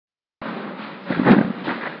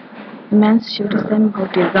Mass shoot sample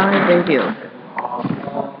design review.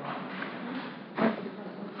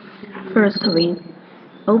 First, we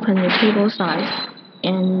open the table size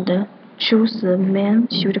and choose the main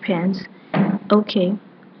shoot pens. OK.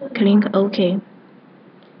 Click OK.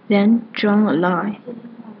 Then draw a line.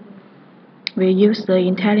 We use the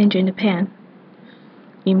intelligent pen.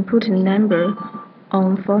 Input the number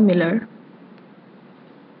on formula.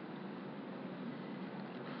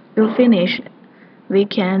 To finish, we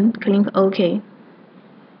can click OK.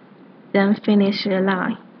 Then finish the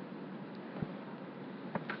line.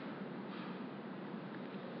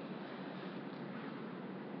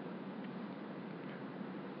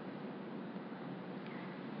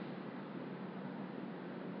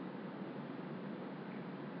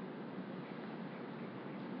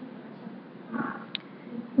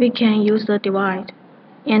 We can use the divide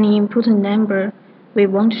and input the number we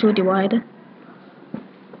want to divide.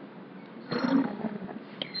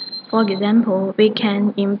 For example, we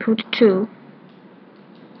can input 2.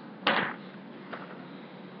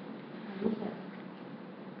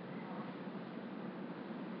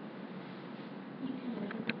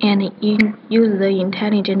 And use the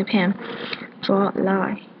intelligent pen, draw a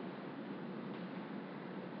line.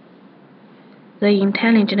 The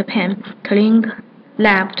intelligent pen, click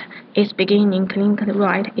left is beginning, click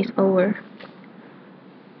right is over.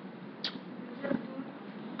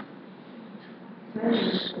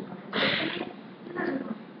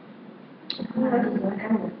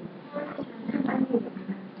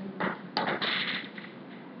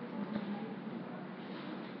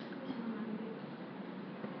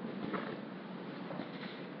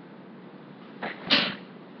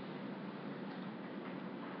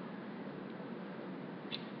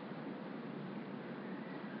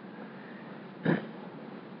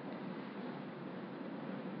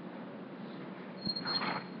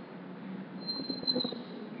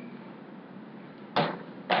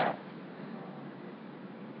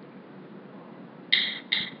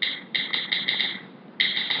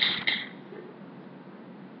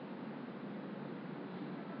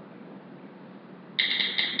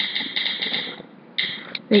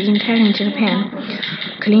 The intelligent pen,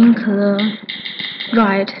 click the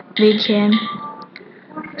right, we can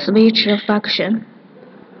switch the function,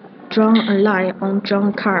 draw a line on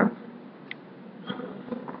drawn curve.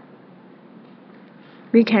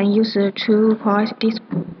 We can use the 2-point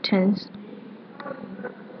distance.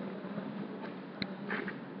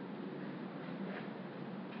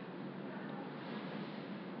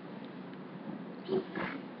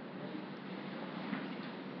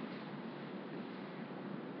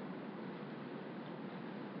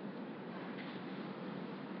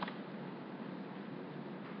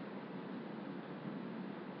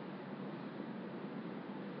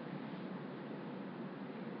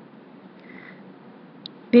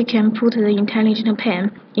 We can put the intelligent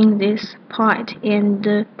pen in this point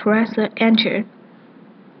and press Enter.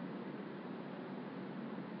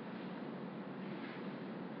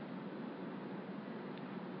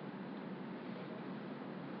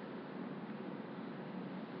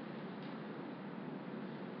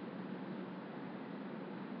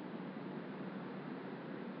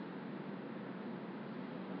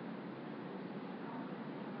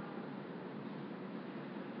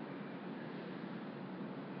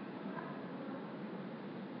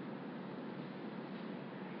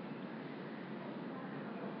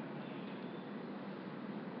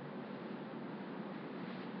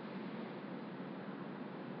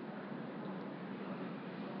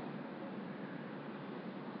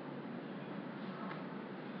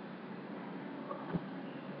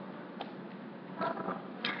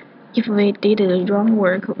 If we did the wrong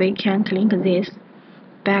work, we can click this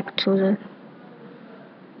back to the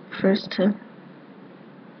first.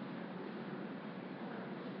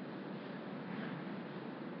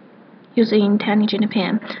 Use the intelligent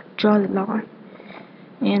pen, draw the line,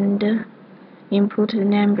 and input the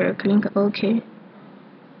number, click OK.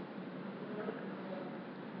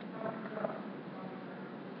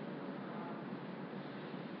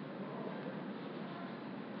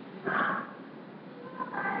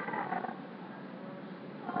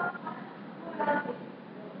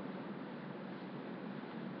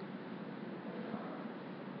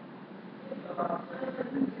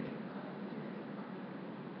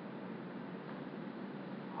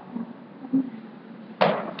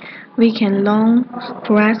 We can long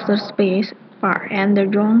press the space bar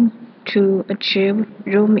and run to achieve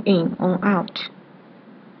zoom in or out.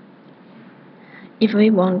 If we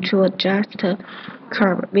want to adjust the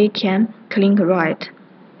curve, we can click right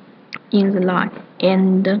in the line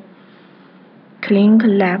and click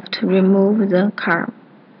left to remove the curve.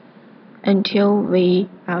 until we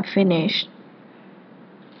are finished.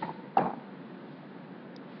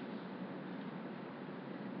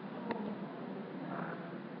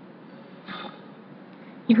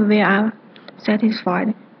 If we are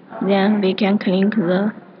satisfied, then we can click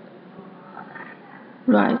the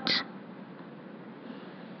right.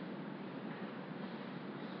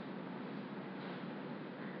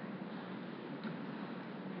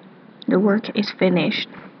 The work is finished.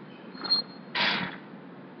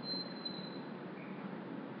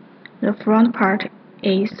 The front part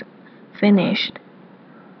is finished.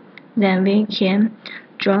 Then we can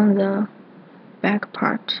draw the back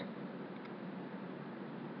part.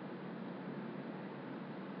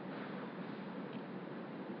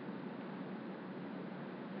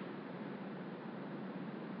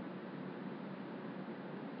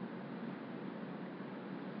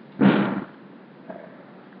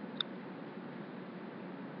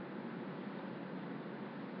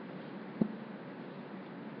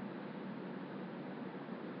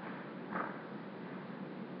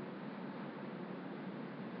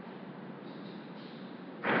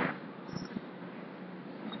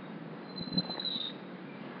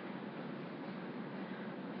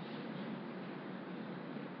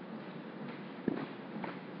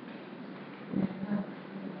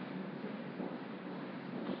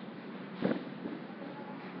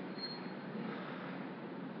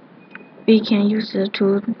 We can use the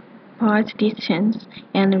two-part distance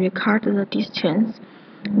and record the distance.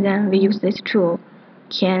 Then we use this tool,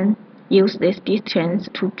 can use this distance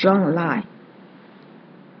to draw a line.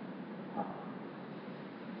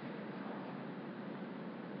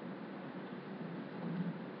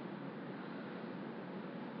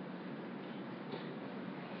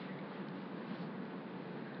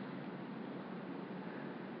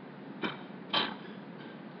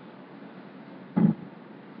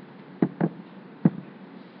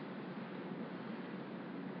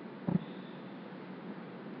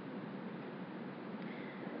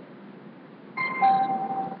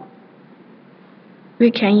 We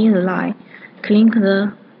can in the line, click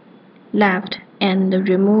the left and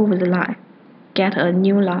remove the line. Get a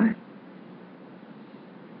new line.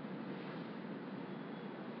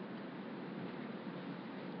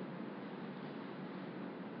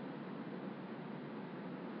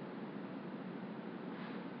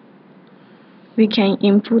 We can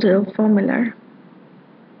input the formula.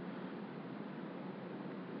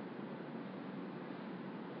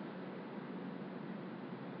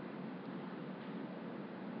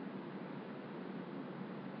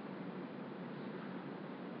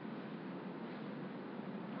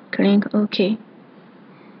 Click OK.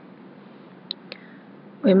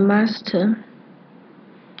 We must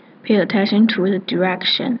pay attention to the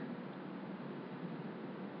direction.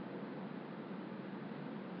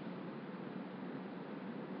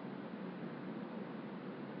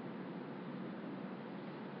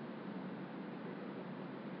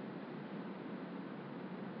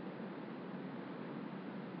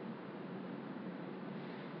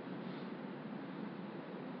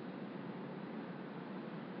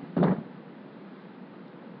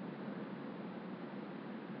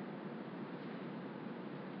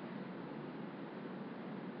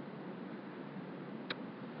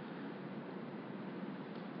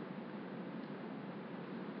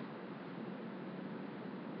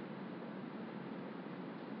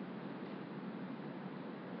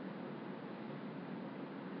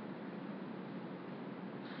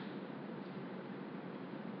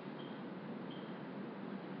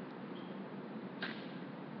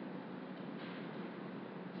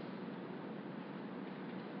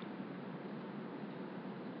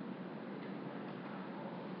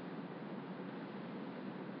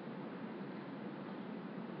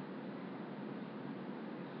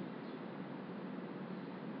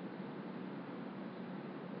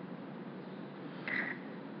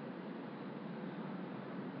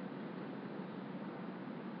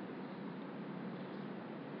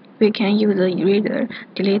 We can use the eraser,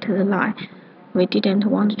 delete the line we didn't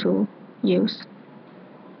want to use.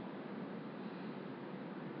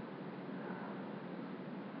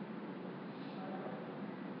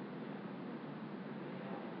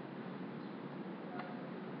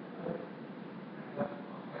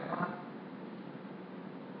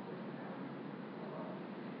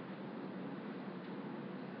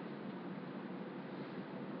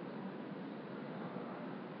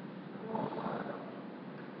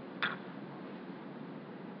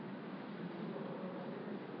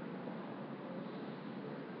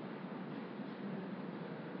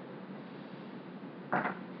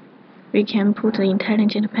 We can put the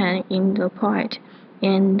intelligent pen in the point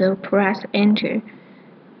and press Enter.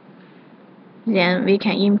 Then we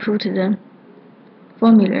can input the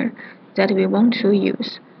formula that we want to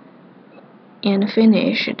use and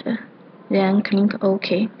finished. Then click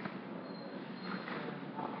OK.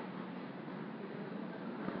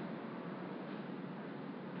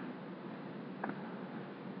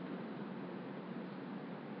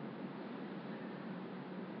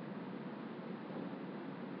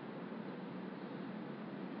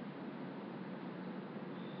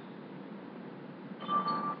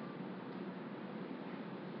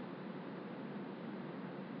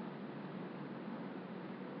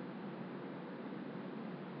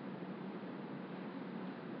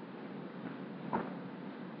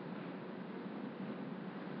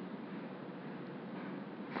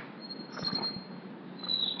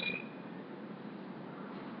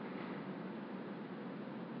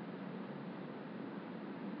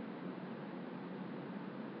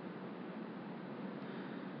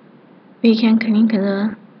 We can click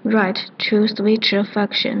the right to switch a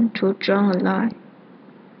function to draw a line,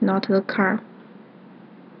 not the curve.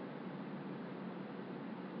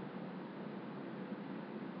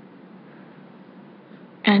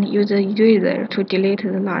 And use the eraser to delete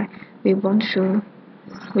the line we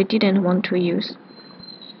didn't want to use.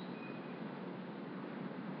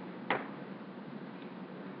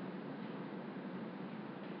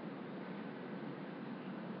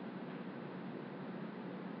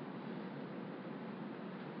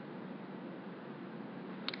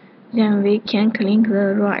 Then we can click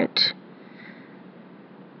the right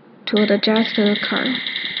to adjust the curve.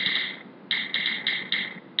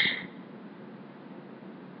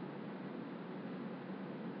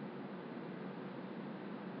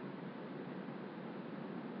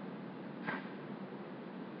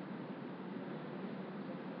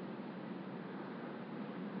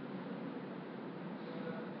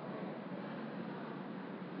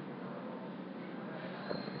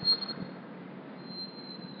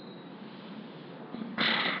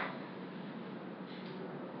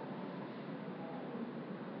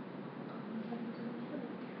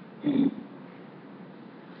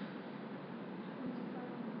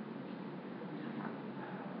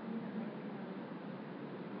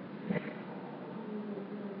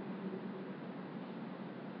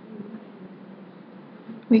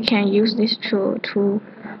 We can use this tool to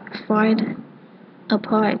find a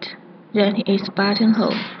point that is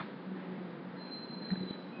buttonhole.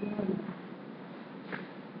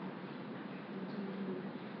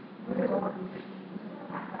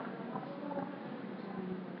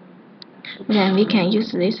 Then we can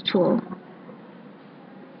use this tool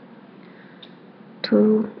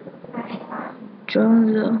to draw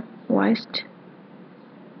the waist.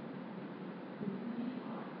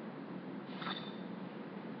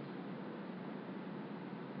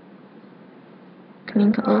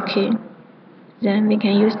 Click OK. Then we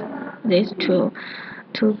can use this tool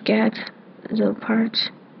to get the part.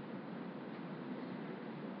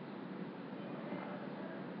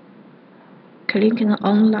 Click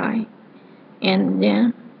on line, and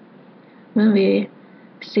then when we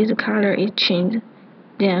see the color is changed,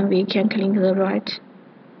 then we can click the right.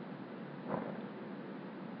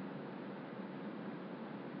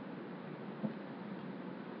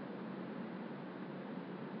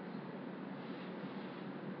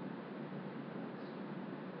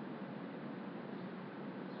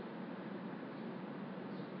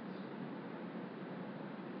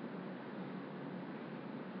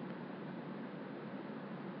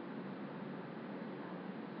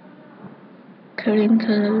 Click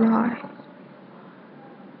the line,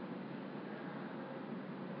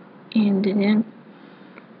 and then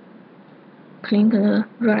click the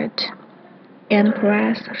right and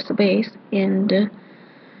press space and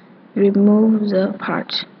remove the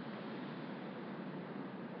part.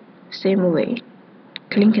 Same way,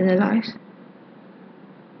 click the lines.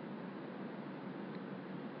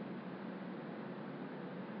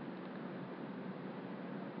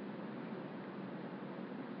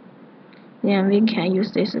 Then we can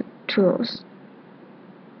use these tools.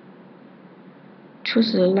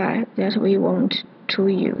 Choose the line that we want to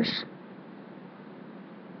use.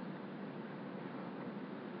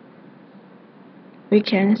 We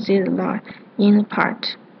can see the line in the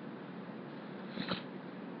part.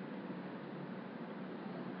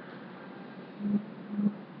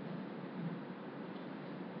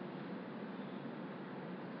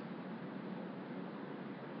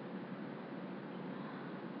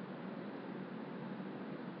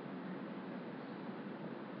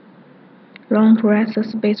 Long press the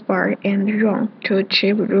spacebar and run to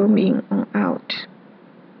achieve zoom in and out.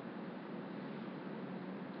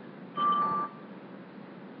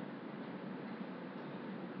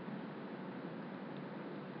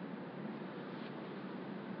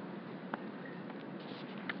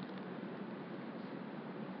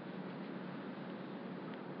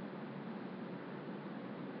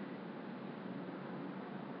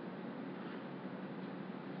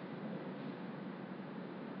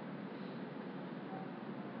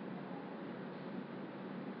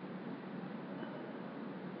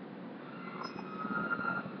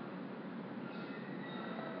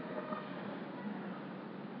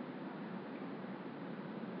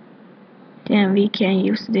 then we can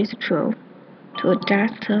use this tool to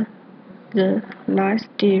adjust the light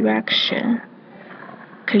direction.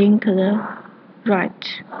 Click the right.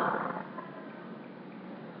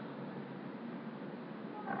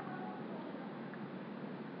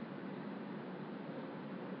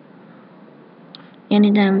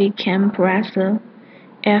 And then we can press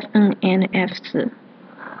F1 and F4.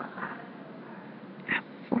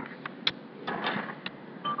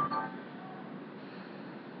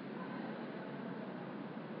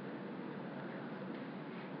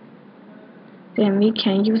 Then we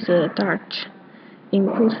can use the dart,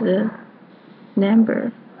 input the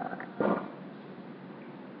number,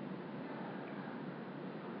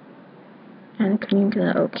 and click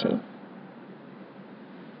the OK.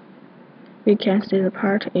 We can see the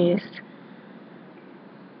part is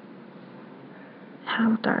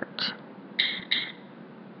half dart.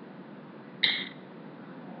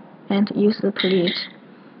 And use the pleat.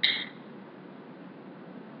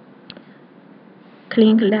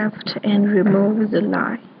 Click left and remove the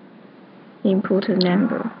line. Input the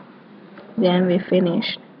number. Then we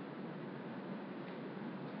finish.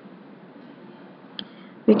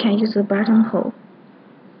 We can use the buttonhole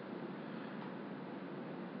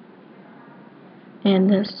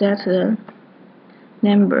and set the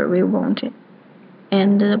number we wanted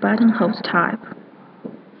and the buttonhole type.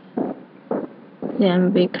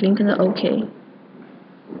 Then we click the OK.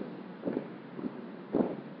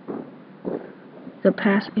 The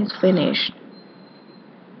path is finished.